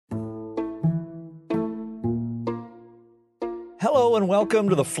Hello and welcome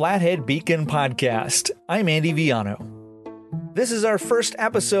to the Flathead Beacon Podcast. I'm Andy Viano. This is our first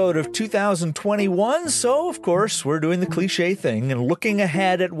episode of 2021, so of course we're doing the cliche thing and looking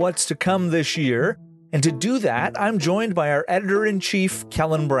ahead at what's to come this year. And to do that, I'm joined by our editor-in-chief,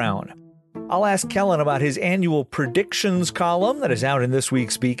 Kellen Brown. I'll ask Kellen about his annual predictions column that is out in this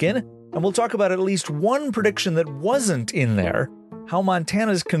week's Beacon, and we'll talk about at least one prediction that wasn't in there, how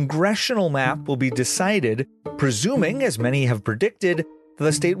Montana's congressional map will be decided, presuming, as many have predicted, that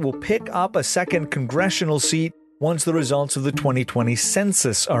the state will pick up a second congressional seat once the results of the 2020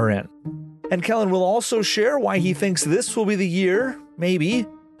 census are in. And Kellen will also share why he thinks this will be the year, maybe,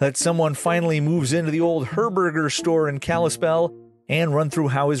 that someone finally moves into the old Herberger store in Kalispell, and run through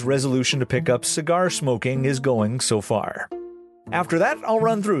how his resolution to pick up cigar smoking is going so far. After that, I'll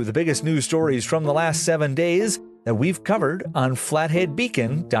run through the biggest news stories from the last 7 days that we've covered on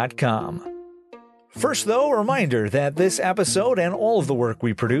flatheadbeacon.com. First, though, a reminder that this episode and all of the work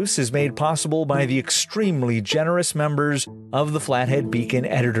we produce is made possible by the extremely generous members of the Flathead Beacon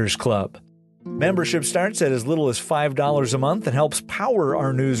Editors Club. Membership starts at as little as $5 a month and helps power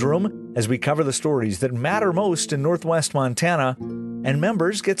our newsroom as we cover the stories that matter most in Northwest Montana, and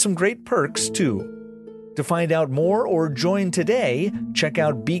members get some great perks, too. To find out more or join today, check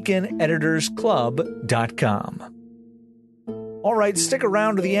out beaconeditorsclub.com. All right, stick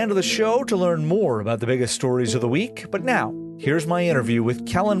around to the end of the show to learn more about the biggest stories of the week. But now, here's my interview with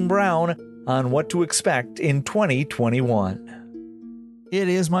Kellen Brown on what to expect in 2021. It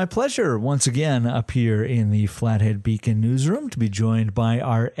is my pleasure once again up here in the Flathead Beacon newsroom to be joined by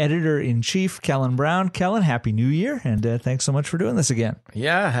our editor-in-chief, Kellen Brown. Kellen, Happy New Year, and thanks so much for doing this again.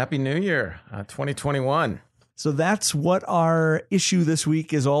 Yeah, Happy New Year, 2021. So that's what our issue this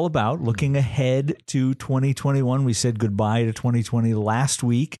week is all about, looking ahead to 2021. We said goodbye to 2020 last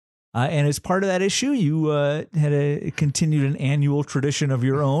week. And as part of that issue, you had continued an annual tradition of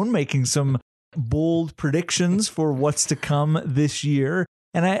your own, making some bold predictions for what's to come this year.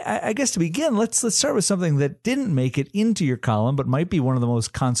 And I guess to begin, let's start with something that didn't make it into your column, but might be one of the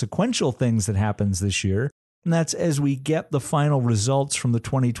most consequential things that happens this year. And that's as we get the final results from the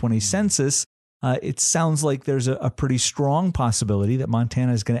 2020 census, it sounds like there's a pretty strong possibility that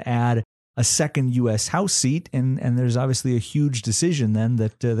Montana is going to add a second U.S. House seat. And there's obviously a huge decision then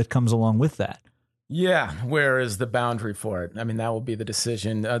that comes along with that. Yeah, where is the boundary for it? I mean, that will be the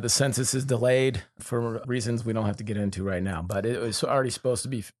decision. The census is delayed for reasons we don't have to get into right now, but it was already supposed to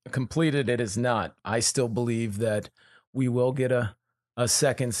be completed. It is not. I still believe that we will get a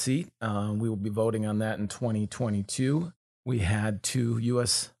second seat. We will be voting on that in 2022. We had 2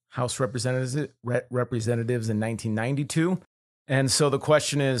 U.S. House representatives in 1992. And so the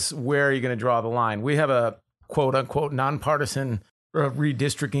question is, where are you going to draw the line? We have a quote unquote nonpartisan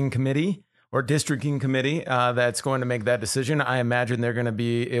redistricting committee or districting committee that's going to make that decision. I imagine they're going to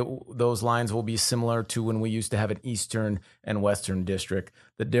be, those lines will be similar to when we used to have an Eastern and Western district.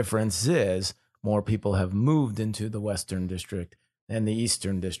 The difference is more people have moved into the Western district than the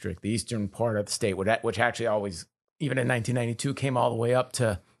Eastern district. The Eastern part of the state, which actually always, even in 1992, came all the way up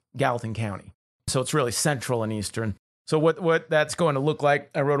to Gallatin County. So it's really central and Eastern. So what that's going to look like,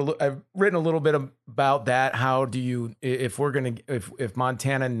 I've written a little bit about that. How do you, if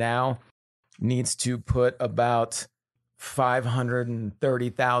Montana now needs to put about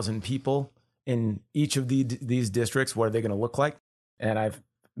 530,000 people in each of these districts, what are they going to look like? And I've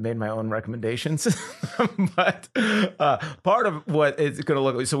made my own recommendations, but part of what it's going to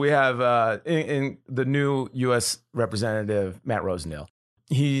look like. So we have in the new U.S. Representative, Matt Rosendale.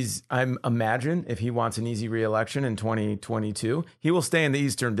 I imagine if he wants an easy re-election in 2022, he will stay in the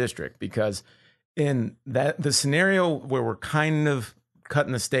Eastern District, because in the scenario where we're kind of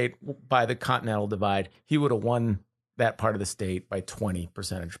cutting the state by the Continental Divide, he would have won that part of the state by 20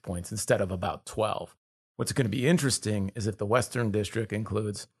 percentage points instead of about 12. What's going to be interesting is if the Western District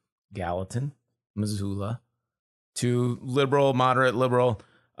includes Gallatin, Missoula, 2 liberal, moderate liberal,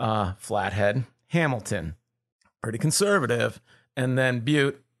 Flathead, Hamilton, pretty conservative, and then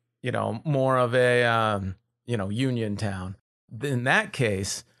Butte, more of a, union town. In that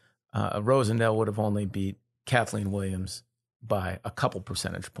case, Rosendale would have only beat Kathleen Williams by a couple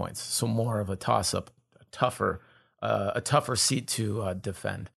percentage points. So more of a toss-up, a tougher seat to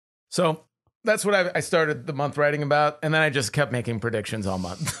defend. So that's what I started the month writing about, and then I just kept making predictions all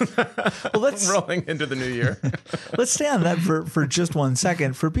month. Well, let's rolling into the new year. Let's stay on that for just 1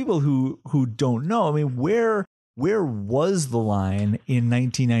 second. For people who don't know, I mean, where was the line in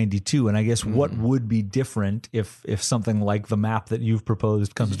 1992? And I guess what would be different if something like the map that you've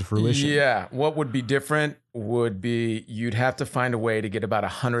proposed comes to fruition? Yeah, what would be different would be you'd have to find a way to get about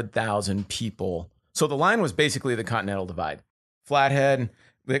 100,000 people. So the line was basically the Continental Divide. Flathead,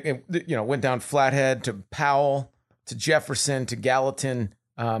 went down Flathead to Powell, to Jefferson, to Gallatin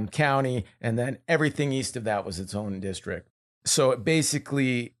County, and then everything east of that was its own district. So it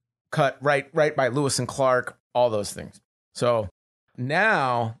basically cut right by Lewis and Clark, all those things. So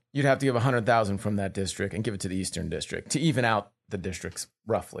now you'd have to give 100,000 from that district and give it to the Eastern District to even out the districts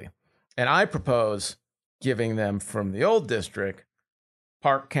roughly. And I propose giving them from the old district,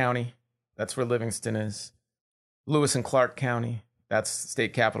 Park County, that's where Livingston is, Lewis and Clark County, that's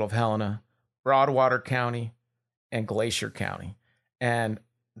state capital of Helena, Broadwater County, and Glacier County. And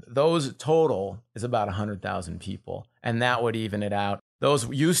those total is about 100,000 people. And that would even it out. Those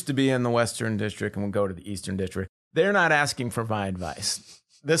used to be in the Western District and would go to the Eastern District. They're not asking for my advice.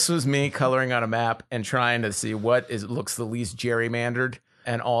 This was me coloring on a map and trying to see what looks the least gerrymandered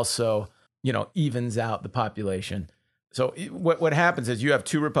and also, evens out the population. So what happens is you have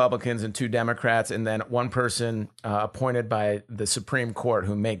 2 Republicans and 2 Democrats, and then one person appointed by the Supreme Court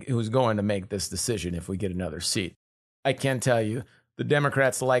who's going to make this decision if we get another seat. I can tell you, the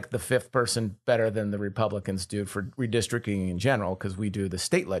Democrats like the 5th person better than the Republicans do for redistricting in general, because we do the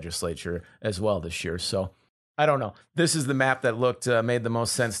state legislature as well this year. So I don't know. This is the map that made the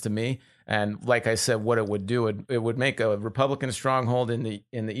most sense to me. And like I said, what it would do, it would make a Republican stronghold in the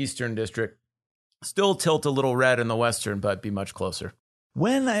Eastern District, still tilt a little red in the Western, but be much closer.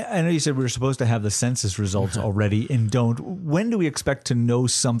 When I know you said we were supposed to have the census results already and don't, when do we expect to know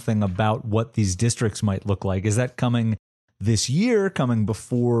something about what these districts might look like? Is that coming this year, coming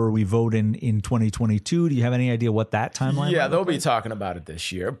before we vote in 2022? Do you have any idea what that timeline? Yeah, they'll be talking about it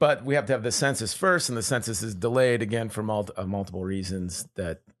this year, but we have to have the census first, and the census is delayed again for multiple reasons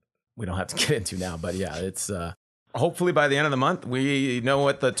that we don't have to get into now. But yeah, it's hopefully by the end of the month, we know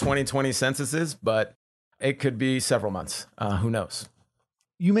what the 2020 census is, but it could be several months. Who knows?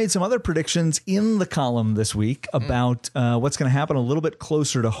 You made some other predictions in the column this week about what's going to happen a little bit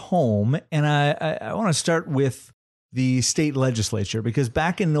closer to home. And I want to start with the state legislature, because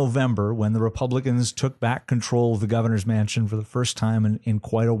back in November, when the Republicans took back control of the governor's mansion for the first time in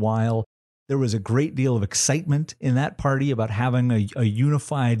quite a while, there was a great deal of excitement in that party about having a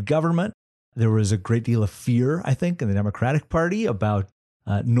unified government. There was a great deal of fear, I think, in the Democratic Party about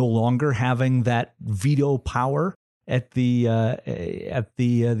no longer having that veto power at the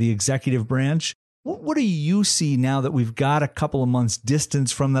executive branch. What do you see now that we've got a couple of months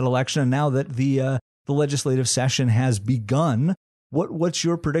distance from that election, and now that the legislative session has begun? What's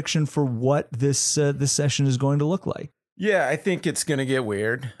your prediction for what this session is going to look like? Yeah, I think it's going to get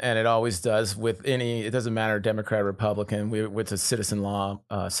weird, and it always does with it doesn't matter, Democrat, Republican, with the citizen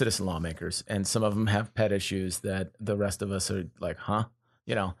lawmakers, and some of them have pet issues that the rest of us are like, huh?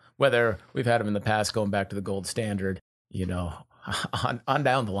 Whether we've had them in the past going back to the gold standard, on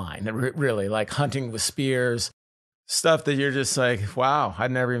down the line, really like hunting with spears, stuff that you're just like, wow,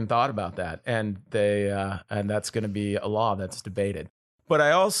 I'd never even thought about that. And and that's going to be a law that's debated. But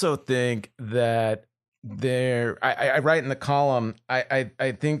I also think that I write in the column,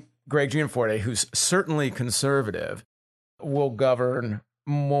 I think Greg Gianforte, who's certainly conservative, will govern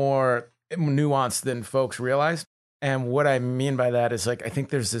more nuanced than folks realize. And what I mean by that is, like, I think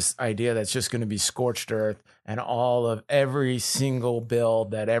there's this idea that's just going to be scorched earth, and every single bill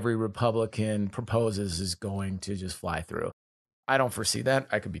that every Republican proposes is going to just fly through. I don't foresee that.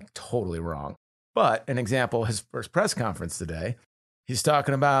 I could be totally wrong. But an example, his first press conference today, he's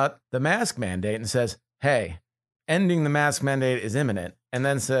talking about the mask mandate and says, hey, ending the mask mandate is imminent. And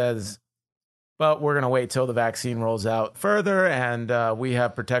then says, but we're going to wait till the vaccine rolls out further, and we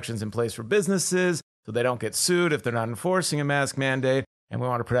have protections in place for businesses so they don't get sued if they're not enforcing a mask mandate. And we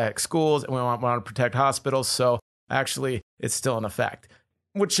want to protect schools, and we want to protect hospitals. So actually, it's still in effect,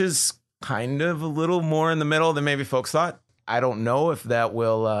 which is kind of a little more in the middle than maybe folks thought. I don't know if that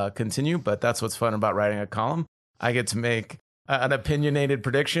will continue, but that's what's fun about writing a column. I get to make an opinionated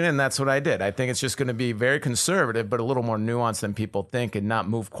prediction, and that's what I did. I think it's just going to be very conservative, but a little more nuanced than people think, and not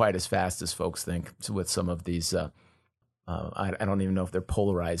move quite as fast as folks think with some of these. I don't even know if they're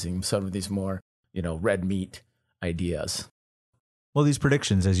polarizing some of these more, red meat ideas. Well, these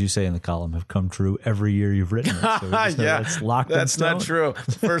predictions, as you say in the column, have come true every year you've written it. So yeah, it's locked that's in stone. Not true.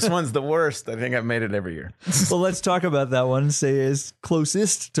 The first one's the worst. I think I've made it every year. Well, let's talk about that one. Say as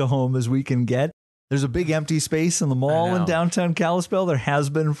closest to home as we can get. There's a big empty space in the mall in downtown Kalispell. There has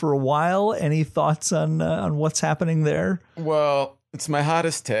been for a while. Any thoughts on what's happening there? Well, it's my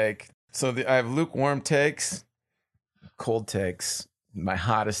hottest take. So I have lukewarm takes, cold takes. My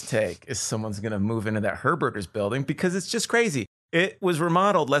hottest take is someone's going to move into that Herberger's building because it's just crazy. It was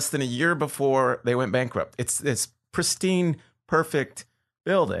remodeled less than a year before they went bankrupt. It's this pristine, perfect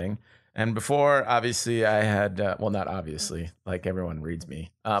building. And before, obviously, I had, not obviously, like everyone reads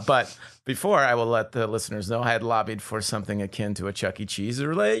me, but before I will let the listeners know, I had lobbied for something akin to a Chuck E. Cheese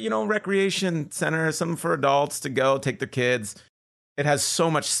or, recreation center, something for adults to go take their kids. It has so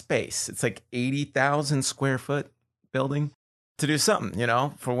much space. It's like 80,000 square foot building to do something,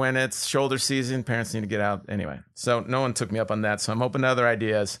 for when it's shoulder season, parents need to get out anyway. So no one took me up on that. So I'm open to other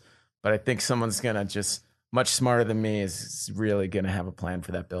ideas, but I think someone's going to just much smarter than me is really going to have a plan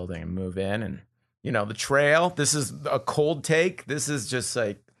for that building and move in. And, the trail, this is a cold take. This is just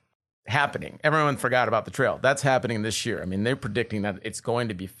like happening. Everyone forgot about the trail. That's happening this year. I mean, they're predicting that it's going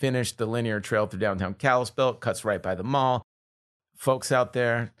to be finished. The linear trail through downtown Kalispell cuts right by the mall. Folks out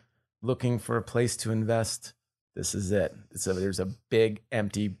there looking for a place to invest, this is it. So there's a big,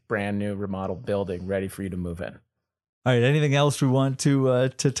 empty, brand new remodeled building ready for you to move in. All right. Anything else we want to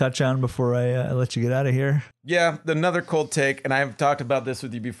touch on before I let you get out of here? Yeah, another cold take, and I've talked about this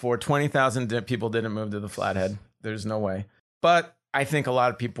with you before. 20,000 people didn't move to the Flathead. There's no way. But I think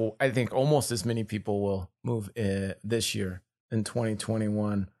almost as many people will move this year in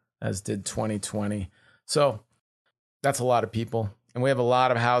 2021 as did 2020. So that's a lot of people. And we have a lot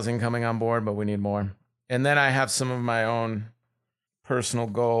of housing coming on board, but we need more. And then I have some of my own personal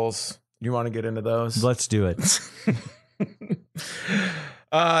goals. You want to get into those? Let's do it.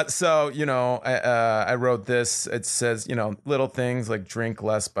 I wrote this. It says, little things like drink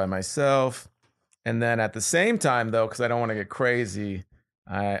less by myself. And then at the same time, though, because I don't want to get crazy,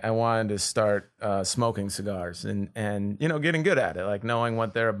 I wanted to start smoking cigars and getting good at it, like knowing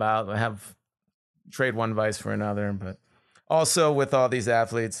what they're about. I have trade one vice for another, but also with all these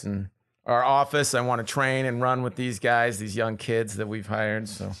athletes and our office, I want to train and run with these guys, these young kids that we've hired.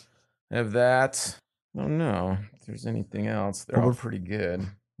 So I have that. I don't know if there's anything else. They're all pretty good.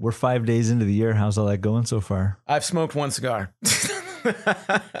 We're 5 days into the year. How's all that going so far? I've smoked one cigar.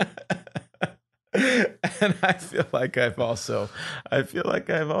 And I feel like I've also,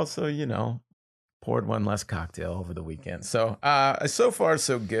 poured one less cocktail over the weekend. So, so far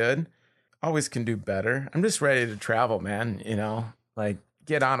so good. Always can do better. I'm just ready to travel, man. Like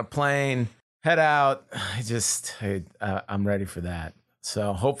get on a plane, head out. I'm ready for that.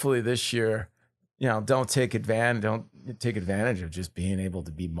 So hopefully this year, don't take advantage of just being able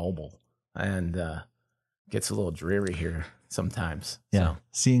to be mobile, and gets a little dreary here sometimes. Yeah. So,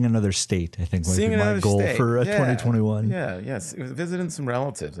 seeing another state, I think, might be my goal for 2021. Yeah. Yes. Visiting some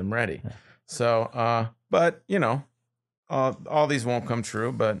relatives. I'm ready. Yeah. So, but all these won't come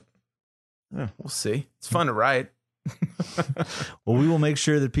true, but we'll see. It's fun to write. Well, we will make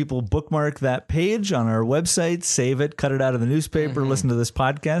sure that people bookmark that page on our website, save it, cut it out of the newspaper, listen to this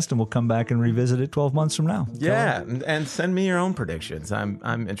podcast, and we'll come back and revisit it 12 months from now. Yeah, and send me your own predictions.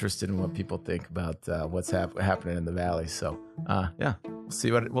 I'm interested in what people think about what's happening in the Valley. So,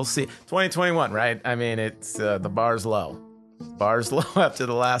 we'll see. 2021, right? I mean, it's the bar's low. Bar's low after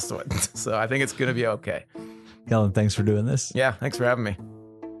the last one. So I think it's going to be okay. Kellen, thanks for doing this. Yeah, thanks for having me.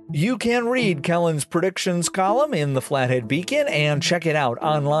 You can read Kellen's predictions column in the Flathead Beacon and check it out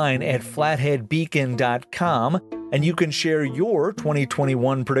online at flatheadbeacon.com. And you can share your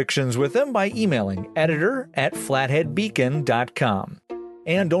 2021 predictions with him by emailing editor@flatheadbeacon.com.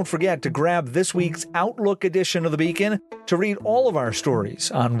 And don't forget to grab this week's Outlook edition of the Beacon to read all of our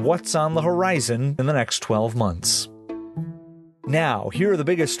stories on what's on the horizon in the next 12 months. Now, here are the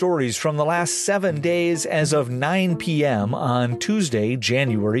biggest stories from the last 7 days as of 9 p.m. on Tuesday,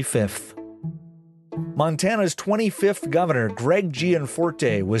 January 5th. Montana's 25th governor, Greg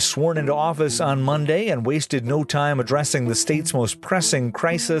Gianforte, was sworn into office on Monday and wasted no time addressing the state's most pressing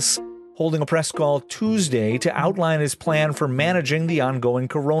crisis, holding a press call Tuesday to outline his plan for managing the ongoing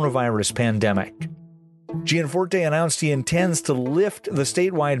coronavirus pandemic. Gianforte announced he intends to lift the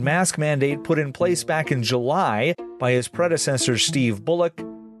statewide mask mandate put in place back in July by his predecessor Steve Bullock,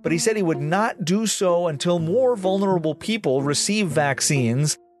 but he said he would not do so until more vulnerable people receive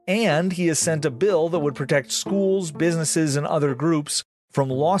vaccines, and he has sent a bill that would protect schools, businesses, and other groups from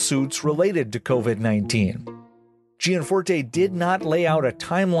lawsuits related to COVID-19. Gianforte did not lay out a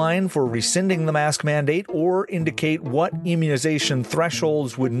timeline for rescinding the mask mandate or indicate what immunization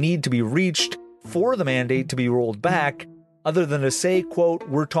thresholds would need to be reached for the mandate to be rolled back, other than to say, quote,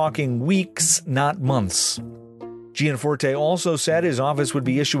 "We're talking weeks, not months." Gianforte also said his office would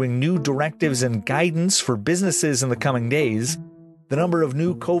be issuing new directives and guidance for businesses in the coming days. The number of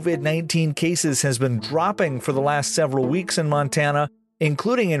new COVID-19 cases has been dropping for the last several weeks in Montana,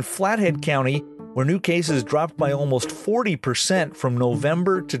 including in Flathead County, where new cases dropped by almost 40% from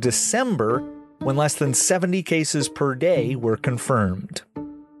November to December, when less than 70 cases per day were confirmed.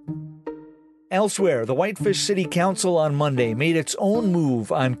 Elsewhere, the Whitefish City Council on Monday made its own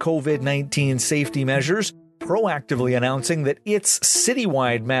move on COVID-19 safety measures, proactively announcing that its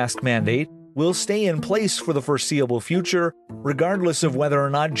citywide mask mandate will stay in place for the foreseeable future, regardless of whether or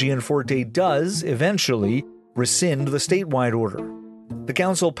not Gianforte does eventually rescind the statewide order. The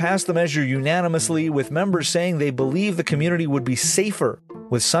council passed the measure unanimously, with members saying they believe the community would be safer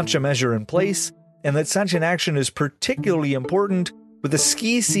with such a measure in place, and that such an action is particularly important with the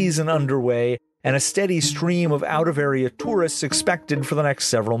ski season underway and a steady stream of out-of-area tourists expected for the next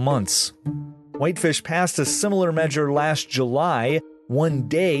several months. Whitefish passed a similar measure last July, one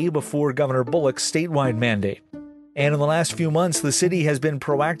day before Governor Bullock's statewide mandate. And in the last few months, the city has been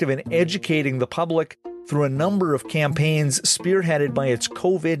proactive in educating the public through a number of campaigns spearheaded by its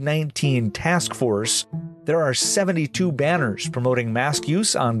COVID-19 task force. There are 72 banners promoting mask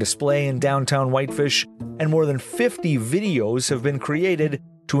use on display in downtown Whitefish, and more than 50 videos have been created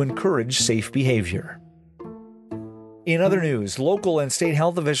to encourage safe behavior. In other news, local and state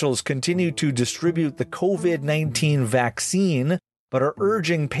health officials continue to distribute the COVID-19 vaccine, but are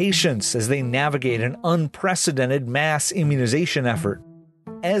urging patience as they navigate an unprecedented mass immunization effort.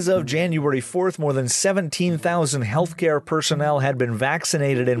 As of January 4th, more than 17,000 healthcare personnel had been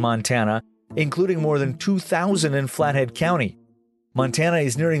vaccinated in Montana, including more than 2,000 in Flathead County. Montana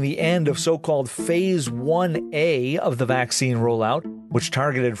is nearing the end of so-called Phase 1A of the vaccine rollout, which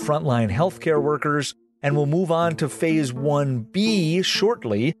targeted frontline healthcare workers, and will move on to Phase 1B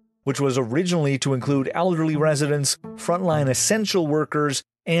shortly, which was originally to include elderly residents, frontline essential workers,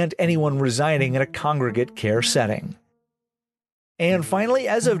 and anyone residing in a congregate care setting. And finally,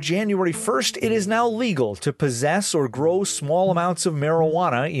 as of January 1st, it is now legal to possess or grow small amounts of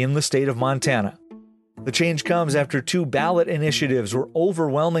marijuana in the state of Montana. The change comes after 2 ballot initiatives were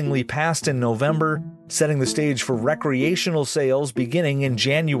overwhelmingly passed in November, setting the stage for recreational sales beginning in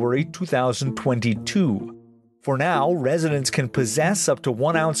January 2022. For now, residents can possess up to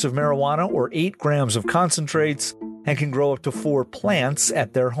 1 ounce of marijuana or 8 grams of concentrates and can grow up to 4 plants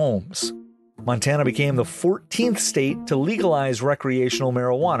at their homes. Montana became the 14th state to legalize recreational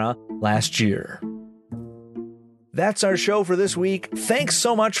marijuana last year. That's our show for this week. Thanks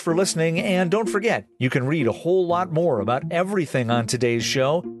so much for listening, and don't forget, you can read a whole lot more about everything on today's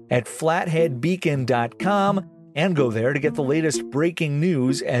show at flatheadbeacon.com, and go there to get the latest breaking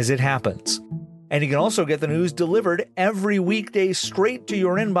news as it happens. And you can also get the news delivered every weekday straight to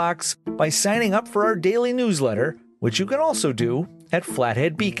your inbox by signing up for our daily newsletter, which you can also do at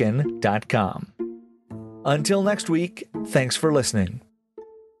flatheadbeacon.com. Until next week, thanks for listening.